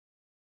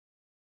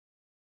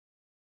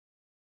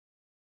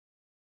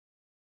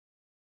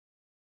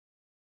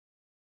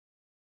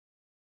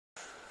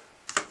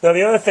Now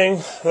the other thing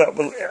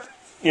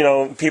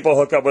that people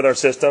hook up with our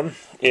system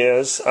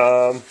is,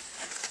 let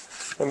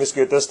me just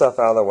get this stuff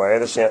out of the way,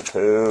 the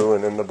shampoo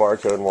and then the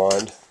barcode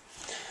wand,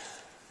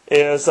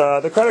 is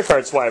the credit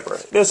card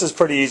swiper. This is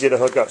pretty easy to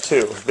hook up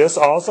too. This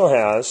also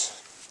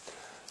has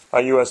a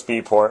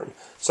USB port.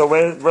 So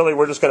really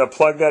we're just going to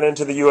plug that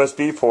into the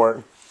USB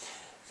port,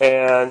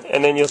 and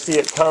then you'll see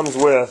it comes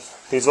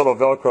with these little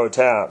Velcro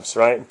tabs,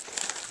 right?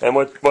 And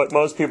what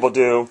most people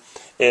do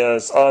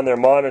is on their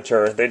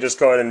monitor, they just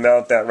go ahead and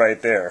mount that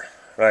right there,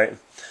 right?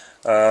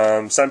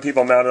 Some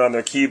people mount it on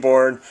their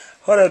keyboard.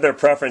 What are their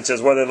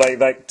preferences? Whether they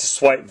like to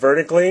swipe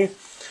vertically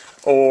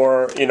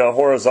or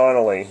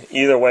horizontally.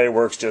 Either way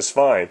works just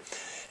fine.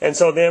 And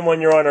so then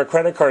when you're on our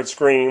credit card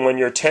screen, when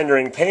you're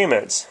tendering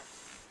payments,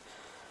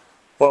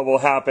 what will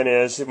happen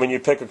is when you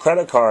pick a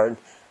credit card,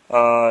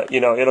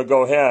 it'll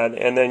go ahead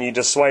and then you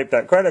just swipe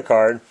that credit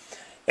card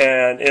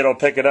and it'll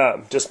pick it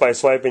up just by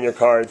swiping your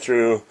card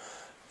through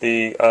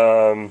the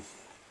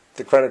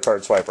credit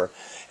card swiper.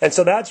 And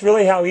so that's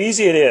really how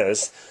easy it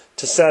is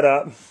to set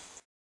up